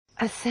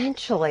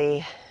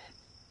Essentially,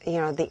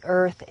 the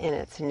earth in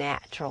its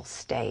natural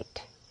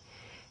state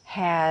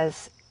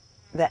has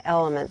the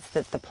elements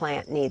that the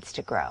plant needs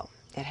to grow.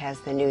 It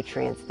has the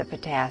nutrients, the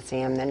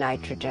potassium, the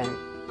nitrogen.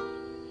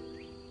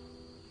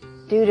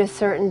 Due to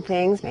certain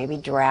things, maybe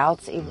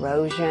droughts,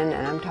 erosion,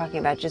 and I'm talking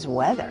about just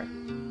weather,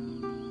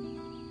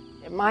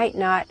 it might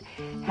not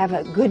have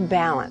a good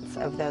balance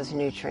of those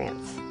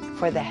nutrients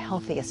for the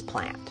healthiest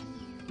plant.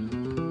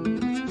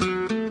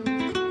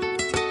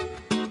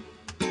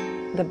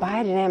 The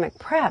biodynamic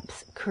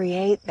preps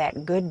create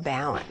that good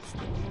balance.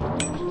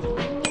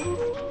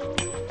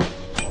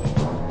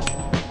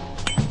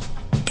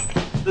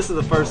 This is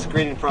the first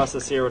screening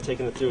process here. We're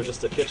taking it through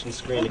just a kitchen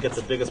screen to get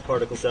the biggest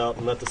particles out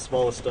and let the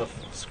smallest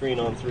stuff screen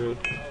on through.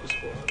 Just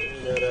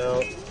pulling that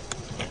out.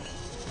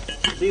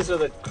 These are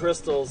the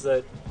crystals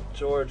that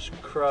George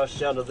crushed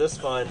down to this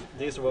fine.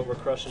 These are what we're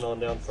crushing on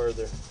down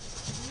further.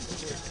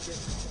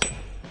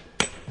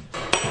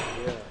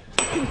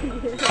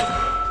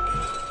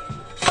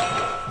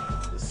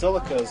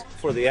 Silica is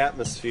for the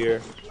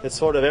atmosphere. It's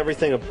sort of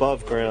everything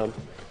above ground.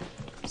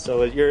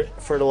 So you're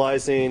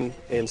fertilizing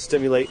and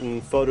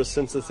stimulating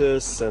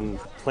photosynthesis and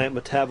plant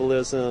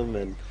metabolism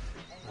and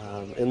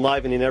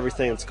enlivening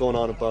everything that's going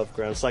on above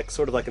ground. It's like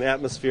sort of like an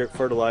atmospheric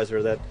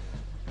fertilizer that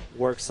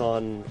works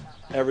on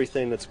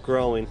everything that's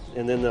growing,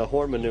 and then the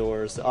horn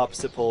manures, the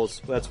opposite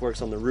poles, that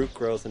works on the root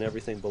growth and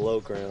everything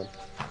below ground.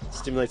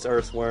 Stimulates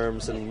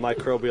earthworms and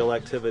microbial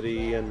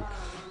activity and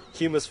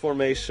humus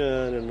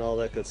formation and all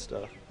that good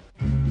stuff.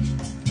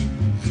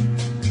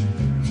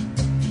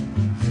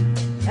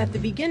 At the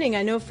beginning,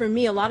 I know for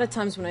me, a lot of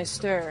times when I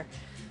stir,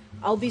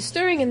 I'll be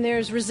stirring and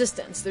there's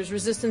resistance. There's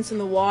resistance in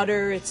the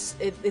water.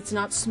 It's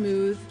not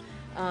smooth,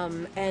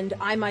 and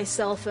I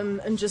myself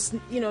am just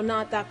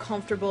not that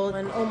comfortable.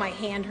 And oh, my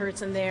hand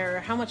hurts in there.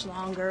 How much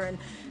longer?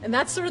 And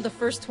that's sort of the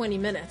first 20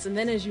 minutes. And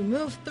then as you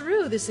move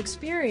through this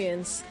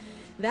experience,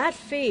 that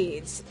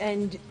fades,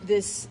 and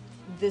this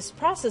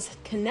process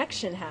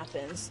connection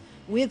happens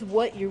with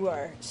what you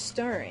are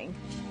stirring.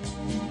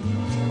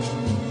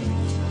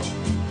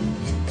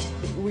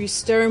 We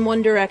stir in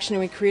one direction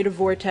and we create a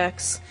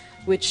vortex,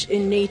 which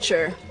in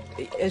nature,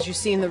 as you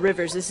see in the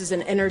rivers, this is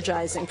an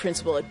energizing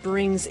principle. It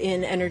brings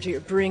in energy,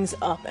 it brings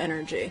up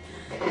energy,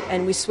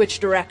 and we switch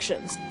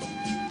directions.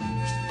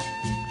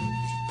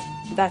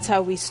 That's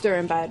how we stir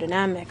in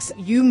biodynamics.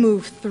 You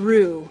move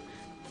through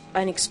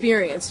an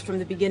experience from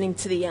the beginning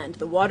to the end.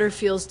 The water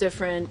feels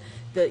different,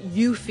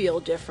 you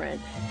feel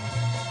different.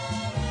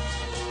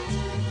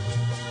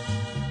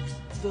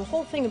 The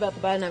whole thing about the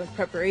biodynamic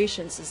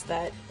preparations is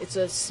that it's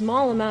a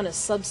small amount of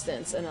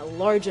substance and a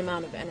large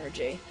amount of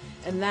energy,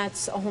 and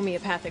that's a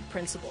homeopathic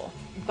principle.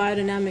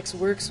 Biodynamics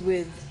works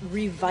with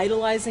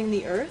revitalizing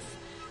the earth,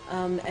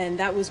 and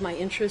that was my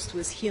interest,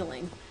 was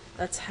healing.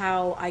 That's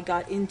how I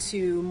got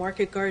into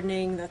market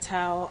gardening. That's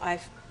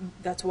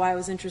why I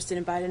was interested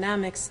in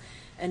biodynamics,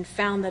 and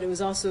found that it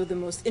was also the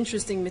most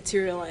interesting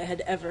material I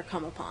had ever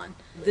come upon.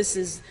 This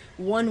is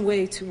one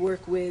way to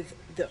work with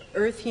the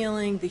earth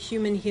healing, the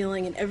human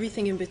healing, and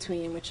everything in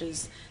between, which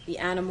is the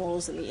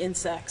animals and the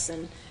insects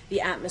and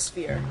the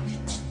atmosphere.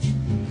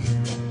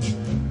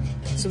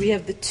 So we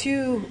have the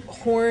two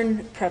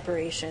horn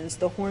preparations,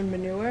 the horn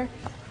manure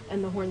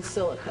and the horn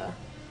silica.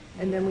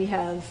 And then we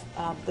have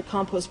the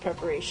compost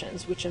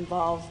preparations, which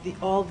involve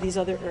all these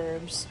other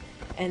herbs,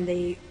 and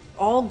they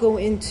all go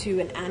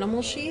into an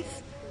animal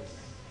sheath,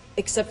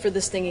 except for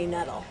the stinging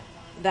nettle.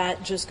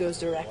 That just goes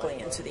directly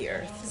into the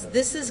earth.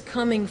 This is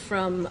coming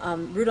from,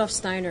 Rudolf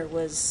Steiner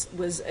was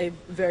a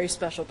very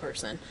special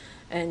person,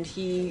 and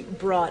he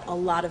brought a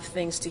lot of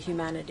things to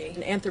humanity.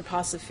 And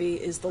anthroposophy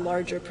is the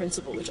larger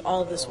principle which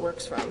all of this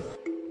works from.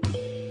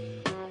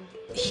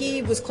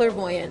 He was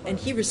clairvoyant, and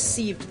he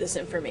received this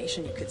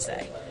information, you could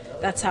say.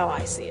 That's how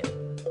I see it.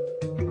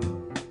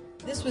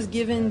 This was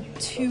given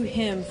to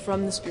him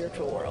from the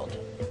spiritual world,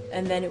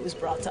 and then it was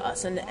brought to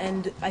us. And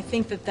I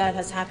think that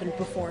has happened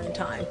before in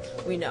time,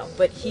 we know.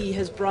 But he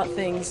has brought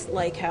things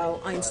like how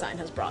Einstein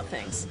has brought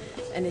things.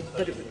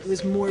 But it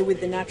was more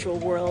with the natural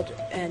world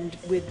and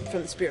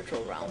from the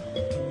spiritual realm.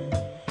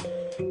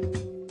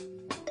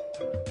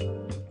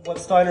 What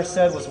Steiner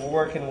said was we're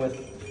working with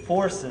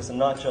forces and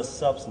not just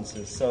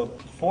substances. So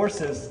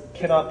forces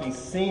cannot be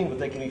seen, but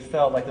they can be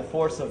felt, like the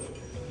force of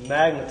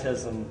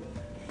magnetism.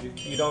 You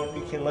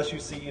can, unless you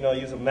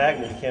use a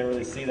magnet, you can't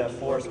really see that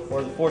force,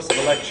 or the force of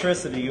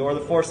electricity, or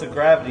the force of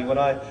gravity. When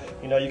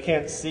you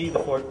can't see the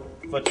force,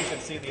 but you can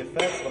see the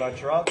effects when I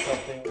drop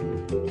something.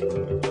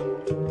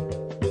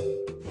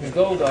 The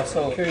gold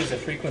also carries a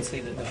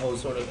frequency that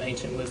holds sort of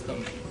ancient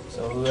wisdom.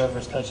 So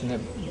whoever's touching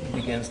it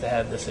begins to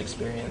have this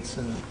experience,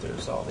 and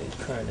there's all these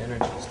current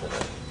energies that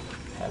are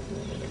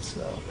happening in it.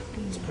 So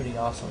it's pretty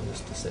awesome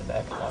just to sit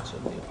back and watch it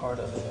and be a part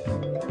of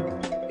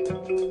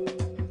it.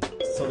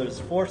 So there's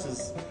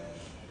forces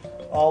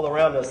all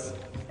around us.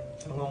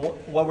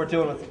 What we're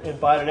doing in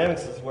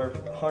biodynamics is we're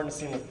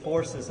harnessing the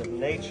forces of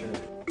nature.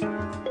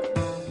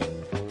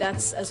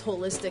 That's as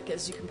holistic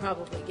as you can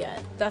probably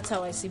get. That's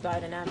how I see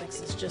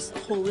biodynamics, is just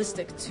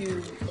holistic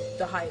to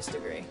the highest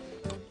degree.